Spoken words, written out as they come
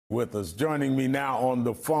with us. Joining me now on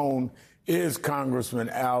the phone is Congressman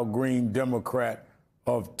Al Green, Democrat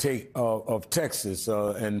of Texas.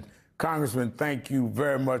 And Congressman, thank you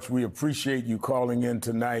very much. We appreciate you calling in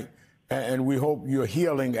tonight, and we hope you're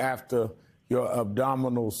healing after your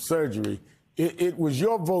abdominal surgery. It was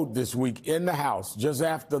your vote this week in the House, just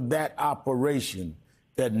after that operation,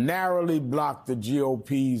 that narrowly blocked the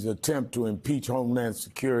GOP's attempt to impeach Homeland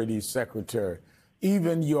Security Secretary.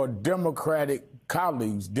 Even your Democratic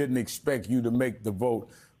colleagues didn't expect you to make the vote.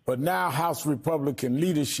 But now House Republican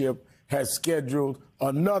leadership has scheduled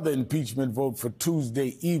another impeachment vote for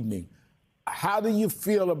Tuesday evening. How do you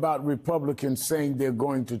feel about Republicans saying they're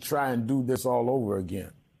going to try and do this all over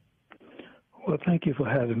again? Well, thank you for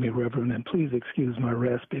having me, Reverend, and please excuse my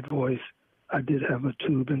raspy voice. I did have a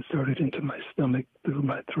tube inserted into my stomach through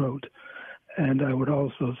my throat. And I would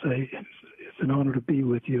also say it's an honor to be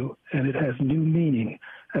with you, and it has new meaning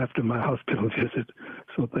after my hospital visit.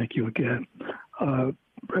 So thank you again.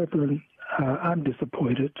 Reverend, I'm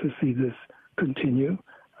disappointed to see this continue.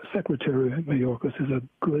 Secretary Mayorkas is a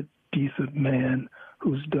good, decent man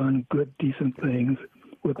who's done good, decent things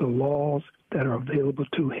with the laws that are available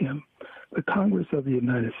to him. The Congress of the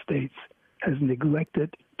United States has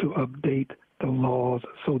neglected to update the laws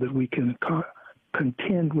so that we can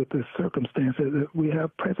contend with the circumstances that we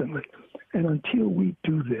have presently. And until we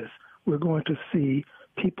do this, we're going to see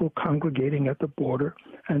people congregating at the border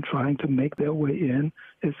and trying to make their way in,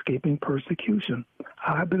 escaping persecution.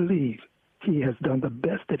 I believe he has done the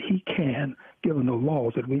best that he can, given the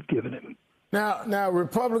laws that we've given him. Now,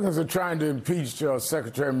 Republicans are trying to impeach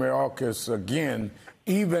Secretary Mayorkas again,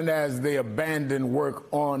 even as they abandon work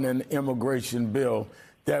on an immigration bill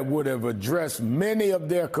that would have addressed many of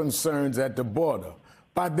their concerns at the border.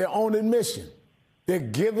 By their own admission, they're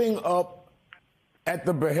giving up at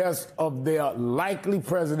the behest of their likely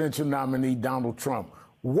presidential nominee, Donald Trump.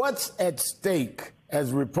 What's at stake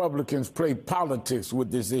as Republicans play politics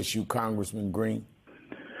with this issue, Congressman Green?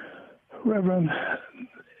 Reverend,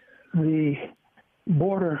 the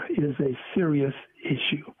border is a serious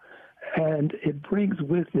issue, and it brings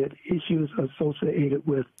with it issues associated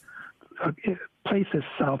with places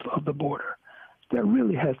south of the border. There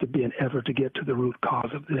really has to be an effort to get to the root cause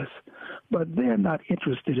of this, but they're not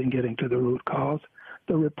interested in getting to the root cause.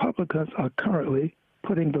 The Republicans are currently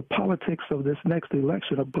putting the politics of this next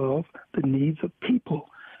election above the needs of people,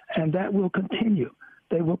 and that will continue.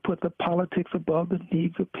 They will put the politics above the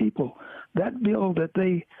needs of people. That bill that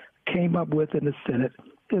they came up with in the Senate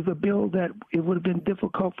is a bill that it would have been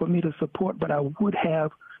difficult for me to support, but I would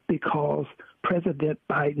have, because President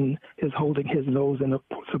Biden is holding his nose and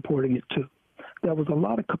supporting it too. There was a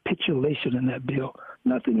lot of capitulation in that bill.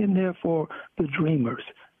 Nothing in there for the dreamers,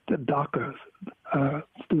 the DACAs,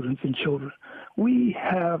 students and children. We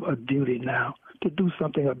have a duty now to do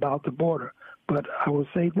something about the border. But I will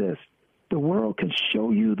say this, the world can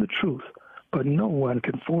show you the truth, but no one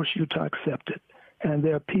can force you to accept it. And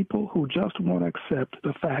there are people who just won't accept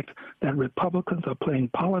the fact that Republicans are playing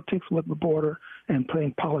politics with the border and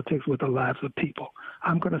playing politics with the lives of people.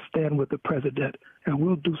 I'm going to stand with the president, and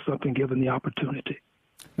we'll do something given the opportunity.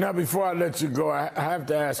 Now, before I let you go, I have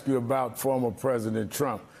to ask you about former President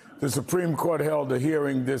Trump. The Supreme Court held a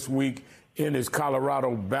hearing this week in his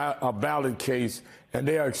Colorado ballot case, and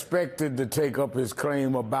they are expected to take up his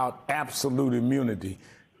claim about absolute immunity.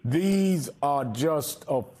 These are just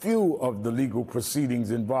a few of the legal proceedings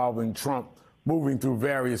involving Trump moving through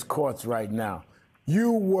various courts right now.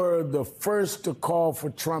 You were the first to call for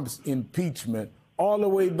Trump's impeachment all the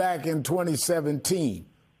way back in 2017.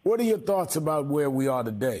 What are your thoughts about where we are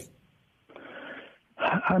today?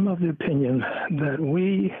 I'm of the opinion that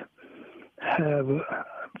we have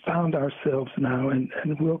found ourselves now and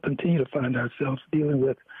will continue to find ourselves dealing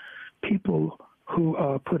with people who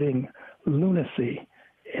are putting lunacy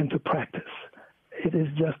into practice. It is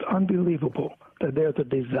just unbelievable that there's a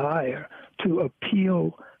desire to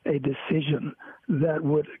appeal a decision that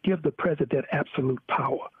would give the president absolute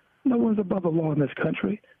power. No one's above the law in this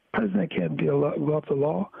country. President can't be above the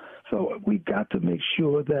law. So we've got to make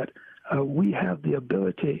sure that we have the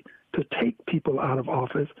ability to take people out of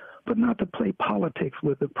office, but not to play politics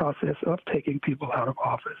with the process of taking people out of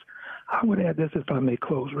office. I would add this, if I may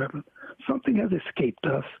close, Reverend. Something has escaped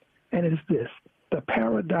us, and it is this. The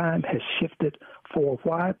paradigm has shifted for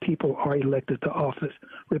why people are elected to office.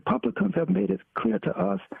 Republicans have made it clear to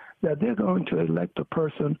us that they're going to elect a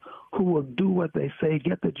person who will do what they say,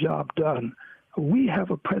 get the job done. We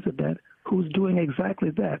have a president who's doing exactly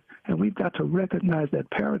that, and we've got to recognize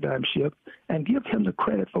that paradigm shift and give him the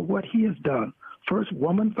credit for what he has done. First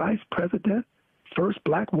woman vice president, first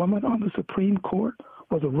black woman on the Supreme Court,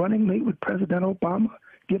 was a running mate with President Obama.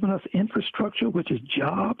 given us infrastructure, which is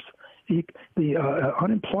jobs. The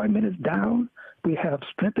unemployment is down. We have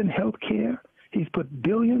strengthened health care. He's put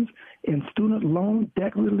billions in student loan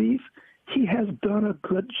debt relief. He has done a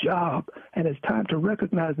good job, and it's time to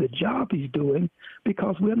recognize the job he's doing,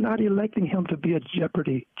 because we're not electing him to be a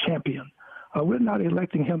Jeopardy champion. We're not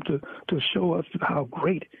electing him to show us how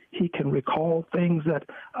great he can recall things that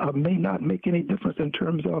may not make any difference in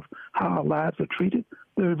terms of how our lives are treated.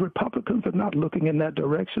 The Republicans are not looking in that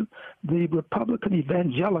direction. The Republican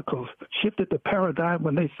evangelicals shifted the paradigm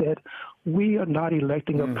when they said, we are not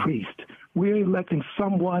electing a priest. We're electing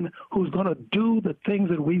someone who's going to do the things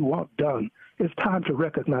that we want done. It's time to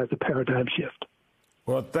recognize the paradigm shift.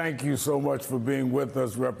 Well, thank you so much for being with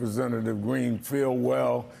us, Representative Green. Feel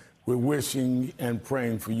well. We're wishing and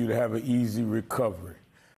praying for you to have an easy recovery.